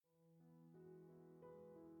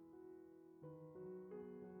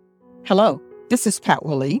Hello, this is Pat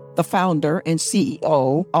Willie, the founder and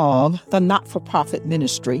CEO of the not-for-profit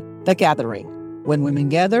ministry, The Gathering. When women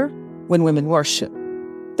gather, when women worship.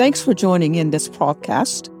 Thanks for joining in this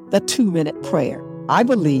podcast, The 2-Minute Prayer. I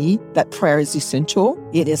believe that prayer is essential,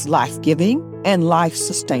 it is life-giving and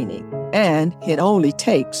life-sustaining, and it only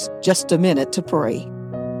takes just a minute to pray.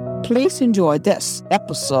 Please enjoy this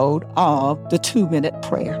episode of The 2-Minute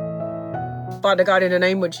Prayer. Father God, in the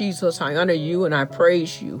name of Jesus, I honor you and I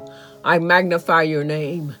praise you. I magnify your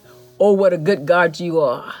name. Oh, what a good God you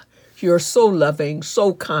are. You're so loving,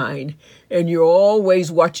 so kind, and you're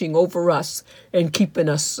always watching over us and keeping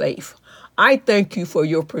us safe. I thank you for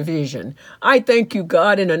your provision. I thank you,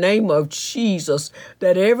 God, in the name of Jesus,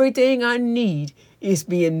 that everything I need is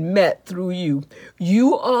being met through you.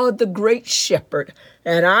 You are the great shepherd,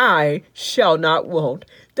 and I shall not want.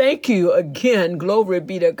 Thank you again, glory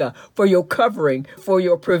be to God, for your covering, for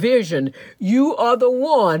your provision. You are the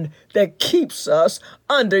one that keeps us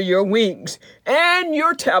under your wings, and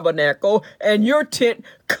your tabernacle and your tent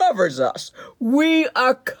covers us. We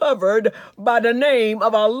are covered by the name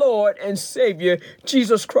of our Lord and Savior,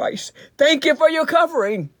 Jesus Christ. Thank you for your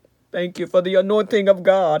covering. Thank you for the anointing of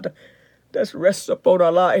God that rests upon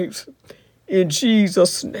our lives. In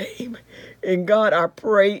Jesus' name. And God, I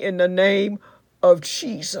pray in the name of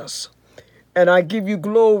Jesus. And I give you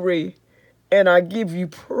glory and I give you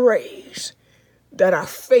praise that our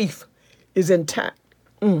faith is intact.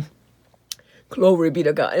 Glory be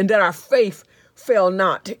to God. And that our faith fail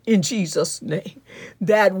not in Jesus' name.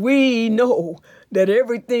 That we know that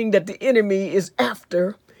everything that the enemy is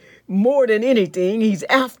after, more than anything, he's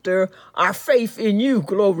after our faith in you.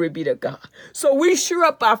 Glory be to God. So we sure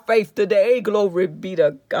up our faith today. Glory be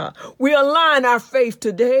to God. We align our faith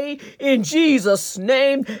today in Jesus'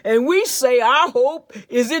 name. And we say our hope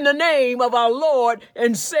is in the name of our Lord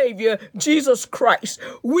and Savior, Jesus Christ.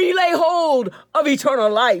 We lay hold of eternal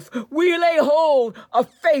life. We lay hold of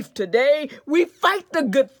faith today. We fight the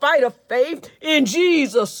good fight of faith in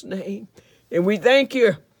Jesus' name. And we thank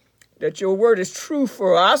you that your word is true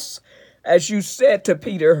for us, as you said to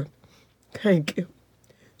Peter. Thank you.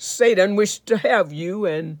 Satan wished to have you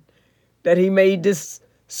and that he may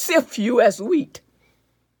sift you as wheat.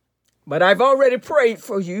 But I've already prayed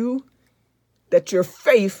for you that your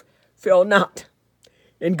faith fail not.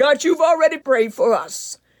 And God, you've already prayed for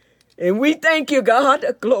us. And we thank you, God,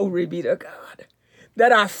 glory be to God,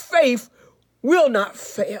 that our faith will not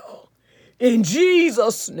fail. In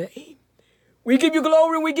Jesus' name. We give you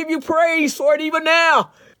glory and we give you praise for it even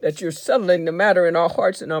now, that you're settling the matter in our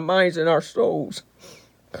hearts and our minds and our souls.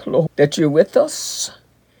 That you're with us,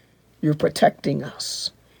 you're protecting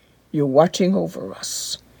us, you're watching over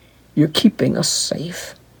us, you're keeping us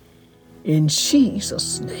safe. In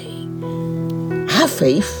Jesus' name, our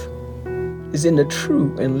faith is in the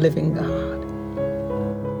true and living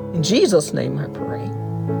God. In Jesus' name I pray.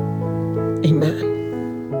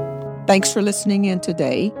 Amen. Thanks for listening in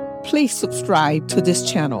today. Please subscribe to this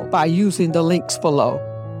channel by using the links below.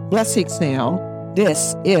 Blessings now.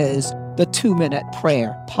 This is the 2-Minute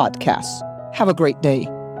Prayer Podcast. Have a great day.